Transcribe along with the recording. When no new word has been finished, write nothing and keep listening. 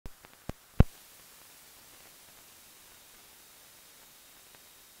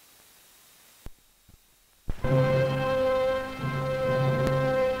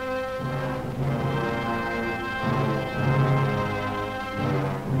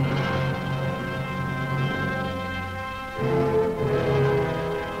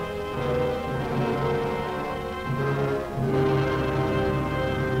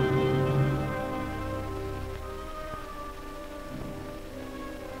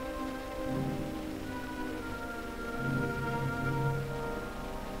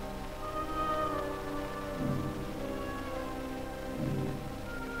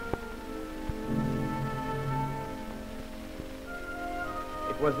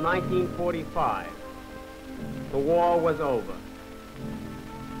was 1945. The war was over.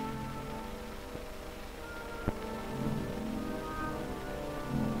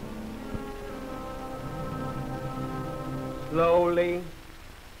 Slowly,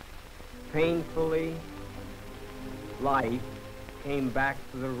 painfully, life came back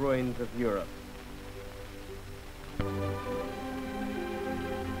to the ruins of Europe.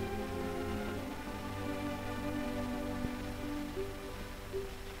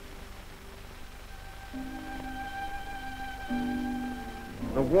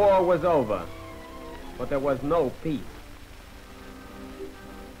 The war was over, but there was no peace.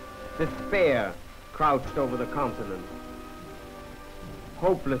 Despair crouched over the continent.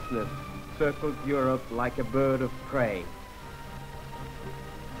 Hopelessness circled Europe like a bird of prey.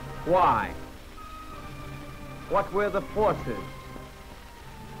 Why? What were the forces?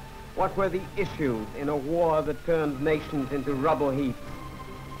 What were the issues in a war that turned nations into rubble heaps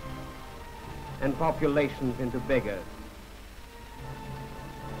and populations into beggars?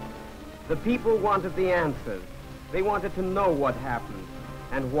 The people wanted the answers. They wanted to know what happened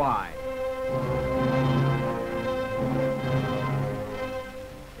and why.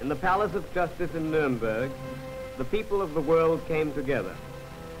 In the Palace of Justice in Nuremberg, the people of the world came together.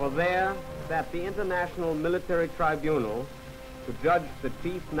 For there sat the International Military Tribunal to judge the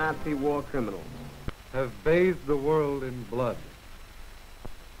chief Nazi war criminals. Have bathed the world in blood.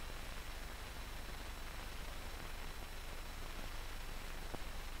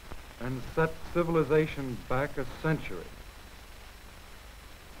 And set civilization back a century.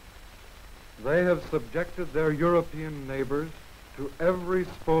 They have subjected their European neighbors to every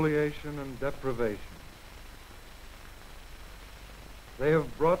spoliation and deprivation. They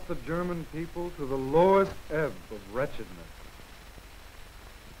have brought the German people to the lowest ebb of wretchedness.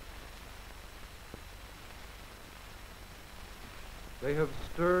 They have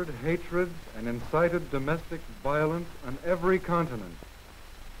stirred hatred and incited domestic violence on every continent.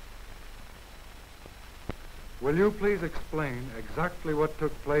 Will you please explain exactly what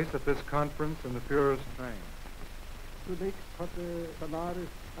took place at this conference in the Führer's train?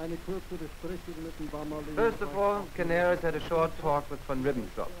 First of all, Canaris had a short talk with von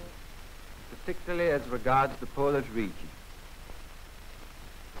Ribbentrop, particularly as regards the Polish region.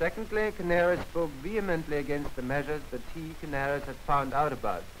 Secondly, Canaris spoke vehemently against the measures that he, Canaris, had found out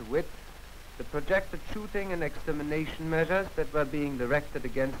about, to wit, the projected shooting and extermination measures that were being directed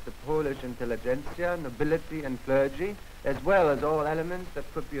against the Polish intelligentsia, nobility and clergy, as well as all elements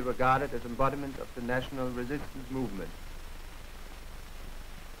that could be regarded as embodiments of the national resistance movement.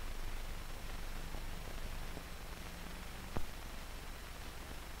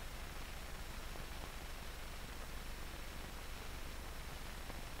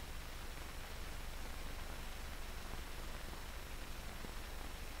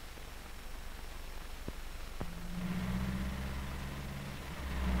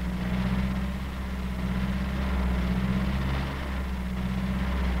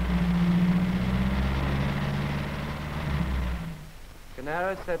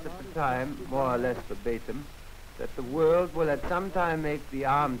 Canaris said at the time, more or less verbatim, that the world will at some time make the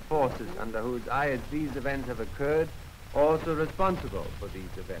armed forces under whose eyes these events have occurred also responsible for these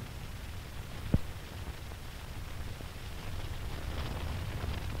events.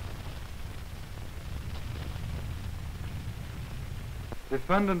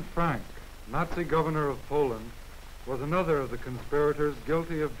 Defendant Frank, Nazi governor of Poland, was another of the conspirators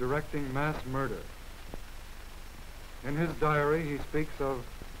guilty of directing mass murder. In his diary, he speaks of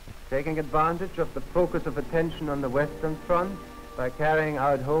taking advantage of the focus of attention on the Western Front by carrying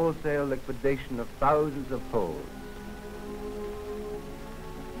out wholesale liquidation of thousands of Poles.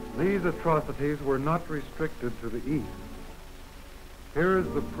 These atrocities were not restricted to the east. Here is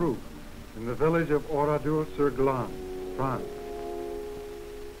the proof in the village of Oradour-sur-Glane, France.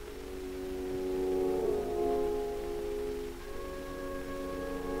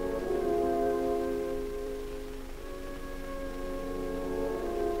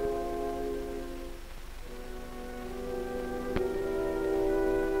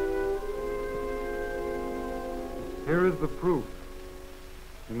 Here is the proof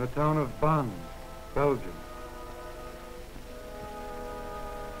in the town of Vannes, Belgium.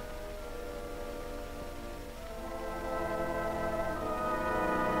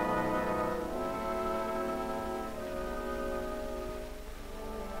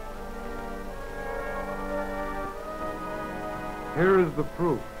 Here is the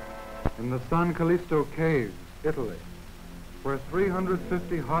proof in the San Callisto Caves, Italy, where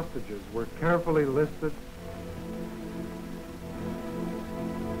 350 hostages were carefully listed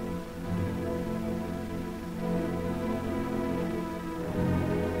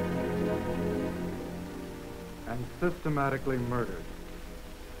and systematically murdered.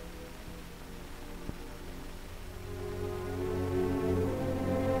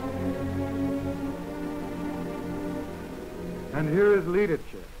 And here is Lidice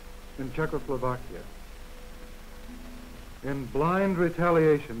in Czechoslovakia. In blind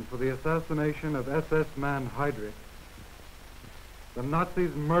retaliation for the assassination of SS man Heydrich, the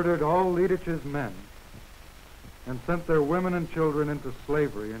Nazis murdered all Lidice's men and sent their women and children into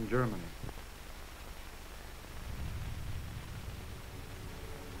slavery in Germany.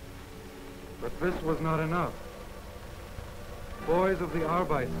 But this was not enough. Boys of the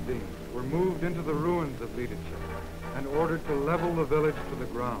Arbeitsdienst were moved into the ruins of Lidice and ordered to level the village to the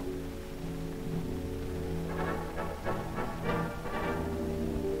ground.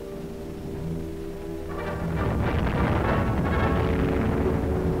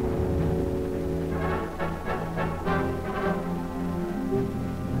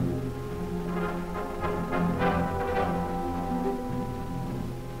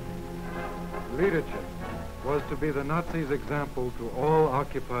 Lidice was to be the Nazis' example to all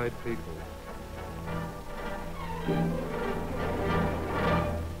occupied people.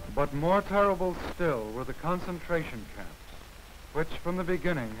 But more terrible still were the concentration camps, which from the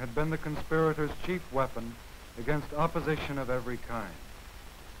beginning had been the conspirators' chief weapon against opposition of every kind.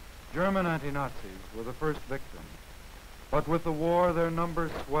 German anti-Nazis were the first victims, but with the war their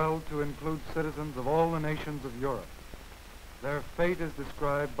numbers swelled to include citizens of all the nations of Europe. Their fate is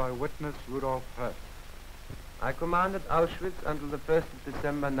described by witness Rudolf Hess. I commanded Auschwitz until the 1st of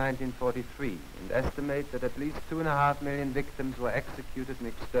December 1943 and estimate that at least 2.5 million victims were executed and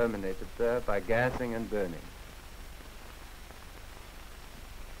exterminated there by gassing and burning.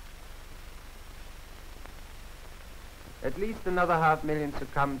 At least another 500,000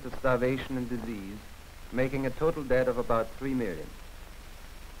 succumbed to starvation and disease, making a total dead of about 3 million.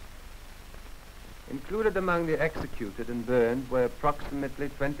 Included among the executed and burned were approximately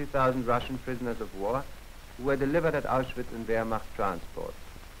 20,000 Russian prisoners of war who were delivered at Auschwitz in Wehrmacht transports.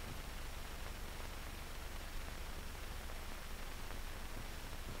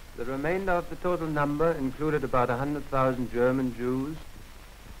 The remainder of the total number included about 100,000 German Jews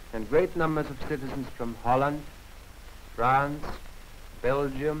and great numbers of citizens from Holland, France,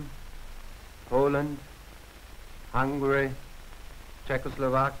 Belgium, Poland, Hungary,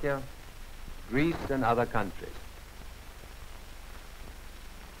 Czechoslovakia, Greece, and other countries.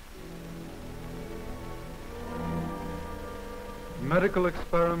 Medical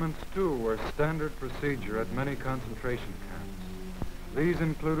experiments, too, were standard procedure at many concentration camps. These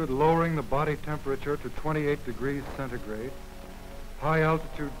included lowering the body temperature to 28 degrees centigrade,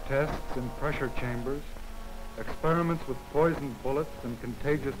 high-altitude tests in pressure chambers, experiments with poisoned bullets and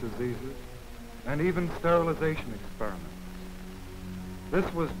contagious diseases, and even sterilization experiments.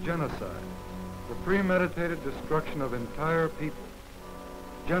 This was genocide, the premeditated destruction of entire people.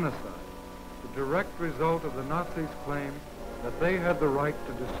 Genocide, the direct result of the Nazis' claim that they had the right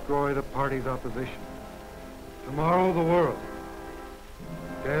to destroy the party's opposition. Tomorrow the world,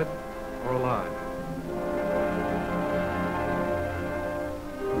 dead or alive.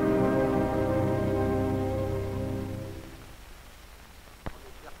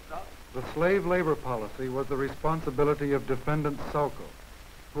 The slave labor policy was the responsibility of Defendant Sauckel,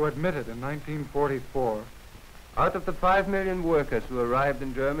 who admitted in 1944, out of the 5 million workers who arrived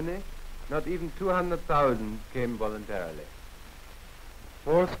in Germany, not even 200,000 came voluntarily.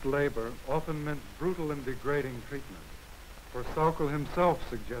 Forced labor often meant brutal and degrading treatment, for Sauckel himself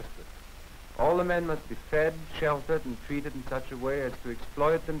suggested. All the men must be fed, sheltered, and treated in such a way as to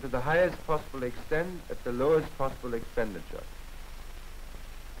exploit them to the highest possible extent at the lowest possible expenditure.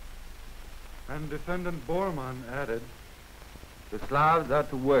 And Defendant Bormann added, the Slavs are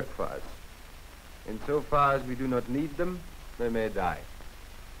to work for us. Insofar as we do not need them, they may die.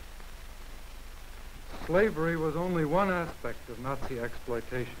 Slavery was only one aspect of Nazi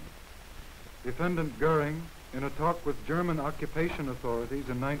exploitation. Defendant Goering, in a talk with German occupation authorities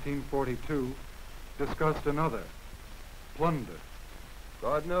in 1942, discussed another, plunder.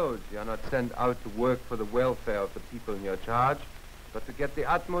 God knows you are not sent out to work for the welfare of the people in your charge, but to get the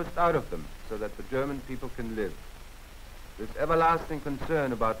utmost out of them so that the German people can live. This everlasting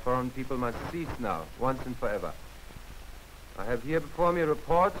concern about foreign people must cease now, once and forever. I have here before me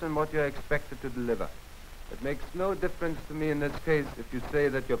reports on what you are expected to deliver. It makes no difference to me in this case if you say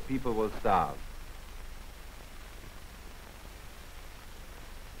that your people will starve.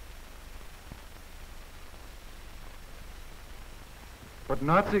 But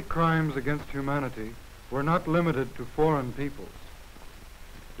Nazi crimes against humanity were not limited to foreign peoples.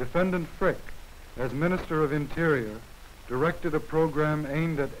 Defendant Frick, as Minister of Interior, directed a program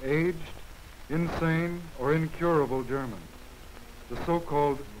aimed at aged, insane or incurable Germans, the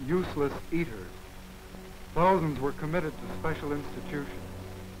so-called useless eaters. Thousands were committed to special institutions.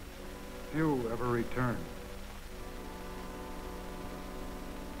 Few ever returned.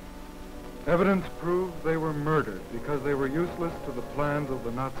 Evidence proved they were murdered because they were useless to the plans of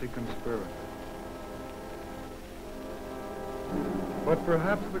the Nazi conspirators. But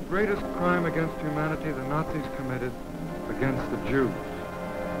perhaps the greatest crime against humanity the Nazis committed against the Jews.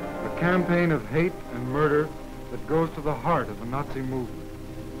 A campaign of hate and murder that goes to the heart of the Nazi movement.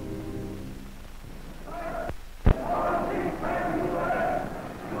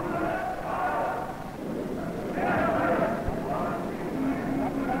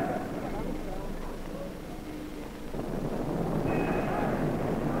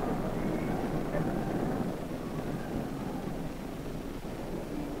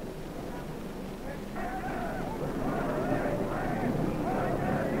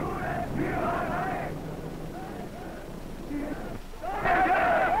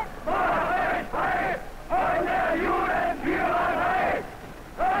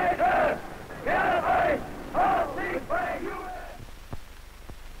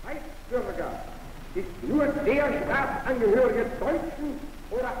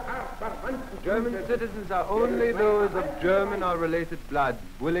 German citizens are only those of German or related blood,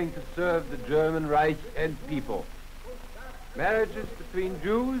 willing to serve the German Reich and people. Marriages between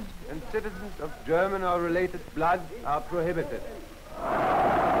Jews and citizens of German or related blood are prohibited.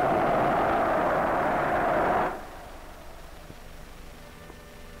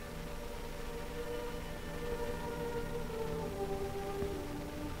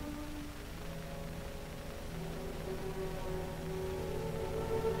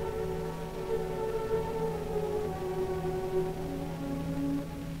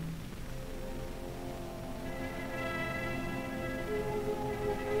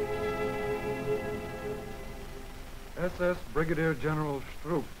 SS Brigadier General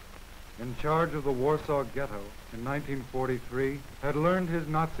Stroop, in charge of the Warsaw Ghetto in 1943, had learned his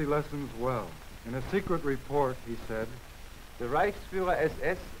Nazi lessons well. In a secret report, he said, "The Reichsführer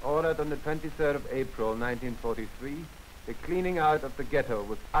SS ordered on the 23rd of April 1943 the cleaning out of the ghetto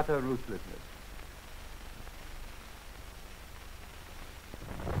with utter ruthlessness.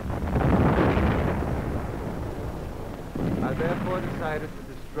 I therefore decided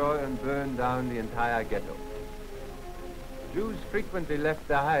to destroy and burn down the entire ghetto. Jews frequently left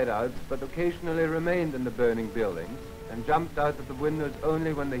their hideouts, but occasionally remained in the burning buildings and jumped out of the windows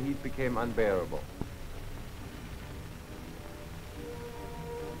only when the heat became unbearable.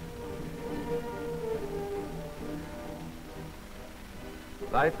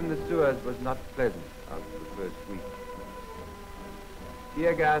 Life in the sewers was not pleasant after the first week.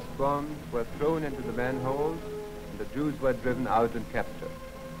 Tear gas bombs were thrown into the manholes, and the Jews were driven out and captured.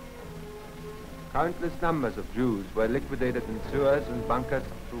 Countless numbers of Jews were liquidated in sewers and bunkers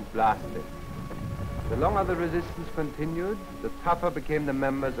through blasting. The longer the resistance continued, the tougher became the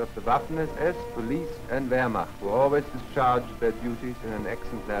members of the Waffen-SS, police and Wehrmacht, who always discharged their duties in an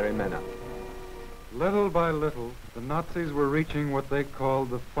exemplary manner. Little by little, the Nazis were reaching what they called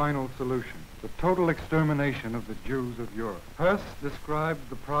the final solution, the total extermination of the Jews of Europe. Hess described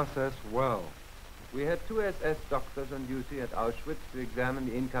the process well. We had 2 SS doctors on duty at Auschwitz to examine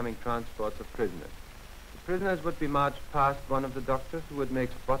the incoming transports of prisoners. The prisoners would be marched past one of the doctors who would make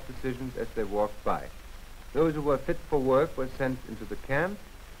spot decisions as they walked by. Those who were fit for work were sent into the camp,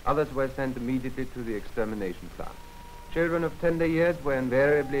 others were sent immediately to the extermination plant. Children of tender years were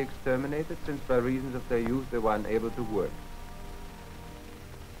invariably exterminated since by reasons of their youth they were unable to work.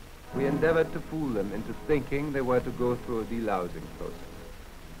 We endeavored to fool them into thinking they were to go through a delousing process.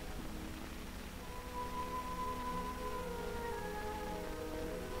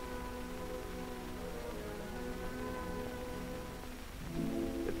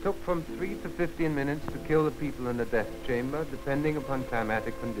 It took from 3 to 15 minutes to kill the people in the death chamber, depending upon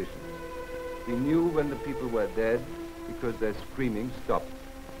climatic conditions. We knew when the people were dead because their screaming stopped.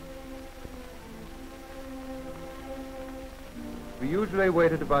 We usually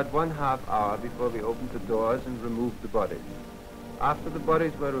waited about 1/2 hour before we opened the doors and removed the bodies. After the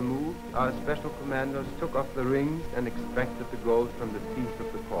bodies were removed, our special commandos took off the rings and extracted the gold from the teeth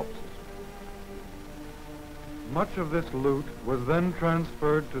of the corpses. Much of this loot was then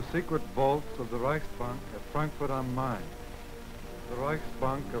transferred to secret vaults of the Reichsbank at Frankfurt am Main, the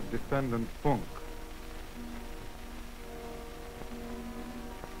Reichsbank of Defendant Funk.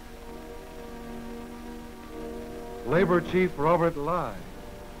 Labor Chief Robert Ley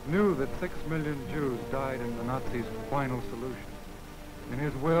knew that 6 million Jews died in the Nazis' final solution. In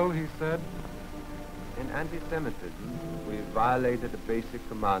his will, he said, In anti-Semitism, we violated a basic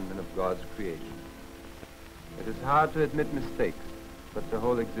commandment of God's creation. It is hard to admit mistakes, but the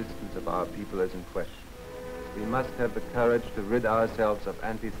whole existence of our people is in question. We must have the courage to rid ourselves of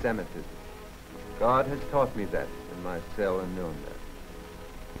anti-Semitism. God has taught me that in my cell in Nuremberg.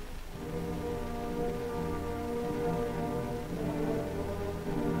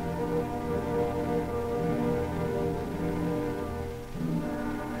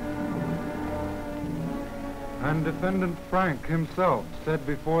 And Defendant Frank himself said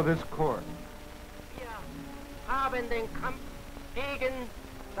before this court, Wir haben den Kampf gegen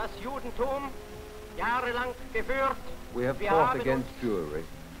das Judentum jahrelang geführt. We have fought against Jewry,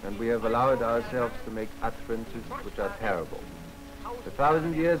 and we have allowed ourselves to make utterances which are terrible.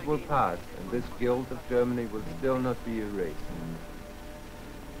 1,000 years will pass, and this guilt of Germany will still not be erased.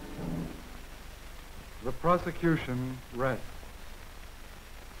 the prosecution rests.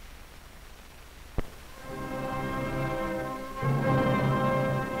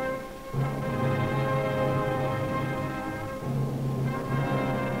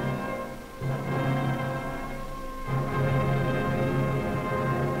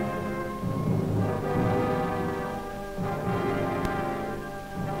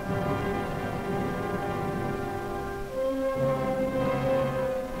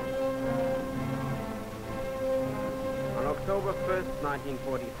 October 1st,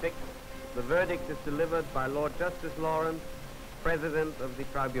 1946, the verdict is delivered by Lord Justice Lawrence, President of the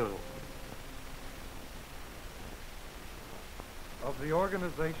Tribunal. Of the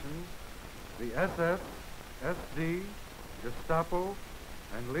organizations, the SS, SD, Gestapo,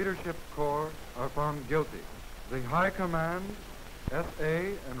 and Leadership Corps are found guilty. The High Command, SA,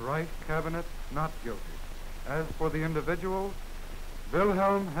 and Reich Cabinet not guilty. As for the individuals,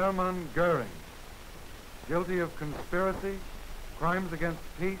 Wilhelm Hermann Goering, guilty of conspiracy, crimes against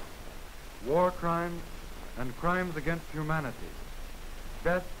peace, war crimes, and crimes against humanity.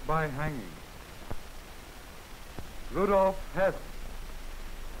 Death by hanging. Rudolf Hess,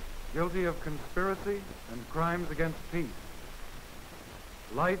 guilty of conspiracy and crimes against peace.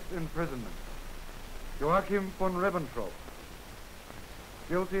 Life imprisonment. Joachim von Ribbentrop,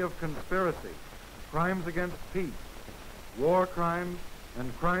 guilty of conspiracy, crimes against peace, war crimes,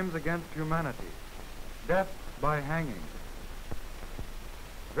 and crimes against humanity. Death by hanging.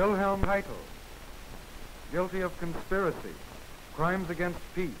 Wilhelm Keitel, guilty of conspiracy, crimes against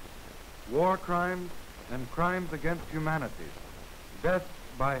peace, war crimes, and crimes against humanity. Death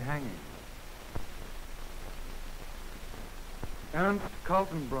by hanging. Ernst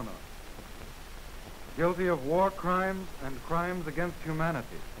Kaltenbrunner, guilty of war crimes and crimes against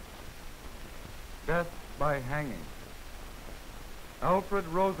humanity. Death by hanging. Alfred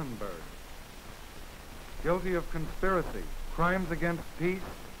Rosenberg, guilty of conspiracy, crimes against peace,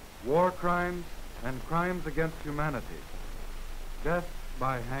 war crimes, and crimes against humanity. Death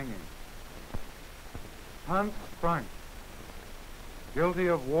by hanging. Hans Frank, guilty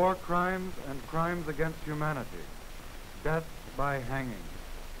of war crimes and crimes against humanity. Death by hanging.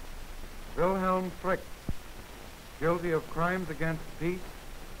 Wilhelm Frick, guilty of crimes against peace,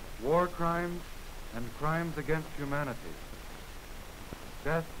 war crimes, and crimes against humanity.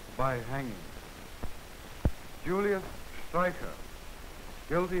 Death by hanging. Julius Streicher,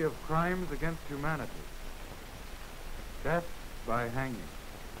 guilty of crimes against humanity. Death by hanging.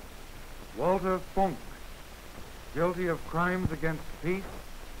 Walter Funk, guilty of crimes against peace,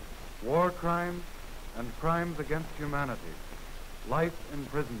 war crimes, and crimes against humanity. Life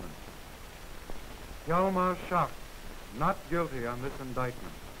imprisonment. Hjalmar Schacht, not guilty on this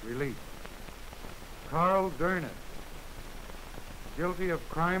indictment. Released. Karl Dönitz, guilty of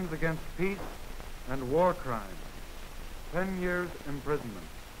crimes against peace and war crimes. 10 years imprisonment.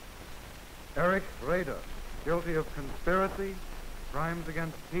 Erich Raeder, guilty of conspiracy, crimes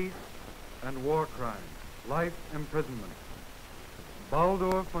against peace, and war crimes. Life imprisonment.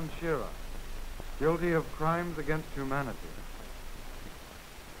 Baldur von Schirach, guilty of crimes against humanity.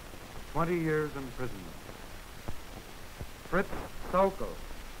 20 years imprisonment. Fritz Saukel,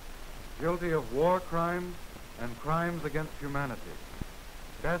 guilty of war crimes and crimes against humanity.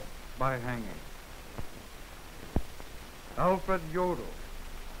 Death by hanging. Alfred Jodl,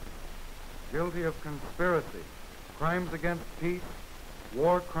 guilty of conspiracy, crimes against peace,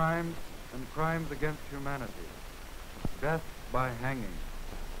 war crimes, and crimes against humanity. Death by hanging.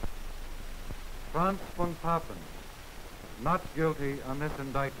 Franz von Papen, not guilty on this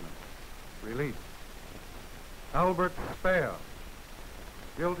indictment. Released. Albert Speer,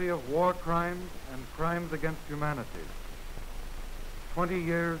 guilty of war crimes and crimes against humanity. 20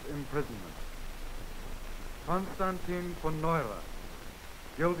 years imprisonment. Konstantin von Neurath,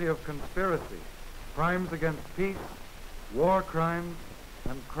 guilty of conspiracy, crimes against peace, war crimes,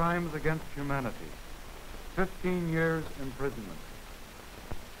 and crimes against humanity. 15 years imprisonment.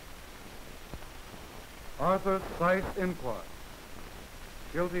 Arthur Seyss Inquart,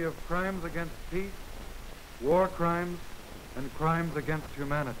 guilty of crimes against peace, war crimes, and crimes against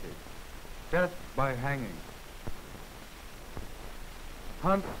humanity. Death by hanging.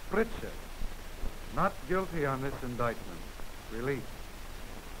 Hans Fritzsche, not guilty on this indictment. Released.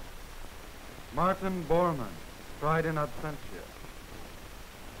 Martin Bormann, tried in absentia.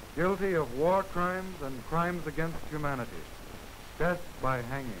 Guilty of war crimes and crimes against humanity. Death by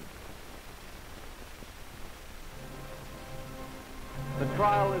hanging. The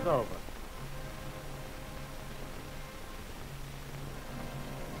trial is over.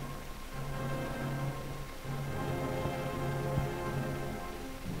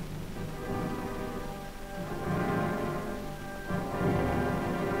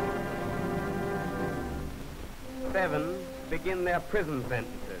 Seven begin their prison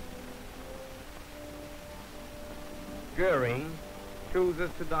sentences. Goering chooses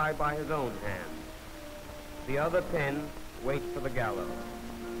to die by his own hand. The other 10 wait for the gallows.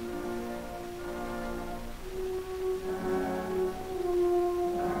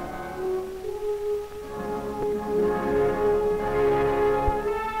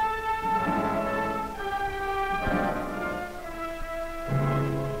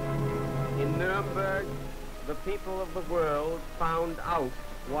 In Nuremberg, the people of the world found out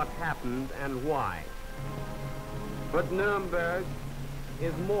what happened and why. But Nuremberg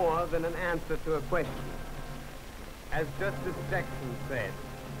is more than an answer to a question. As Justice Jackson said,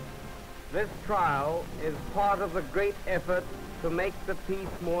 this trial is part of the great effort to make the peace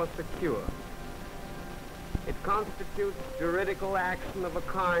more secure. It constitutes juridical action of a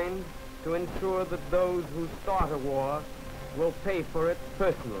kind to ensure that those who start a war will pay for it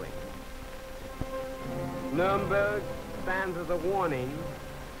personally. Nuremberg stands as a warning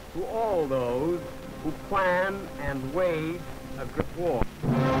to all those who plan and wage a great war.